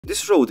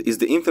This road is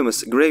the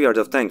infamous graveyard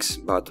of tanks,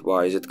 but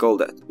why is it called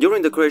that?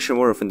 During the Croatian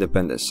War of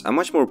Independence, a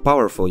much more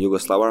powerful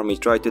Yugoslav army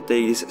tried to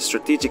take this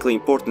strategically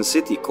important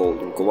city called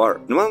Vukovar.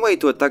 And one way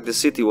to attack the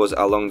city was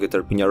along the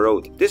Trpinja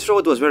Road. This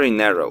road was very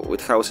narrow,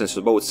 with houses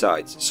on both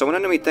sides, so when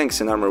enemy tanks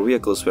and armored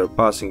vehicles were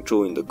passing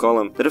through in the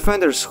column, the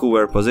defenders who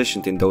were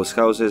positioned in those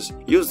houses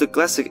used the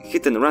classic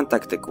hit and run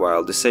tactic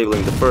while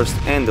disabling the first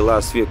and the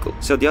last vehicle,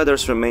 so the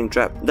others remained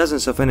trapped.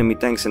 Dozens of enemy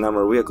tanks and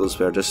armored vehicles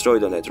were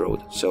destroyed on that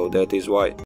road, so that is why.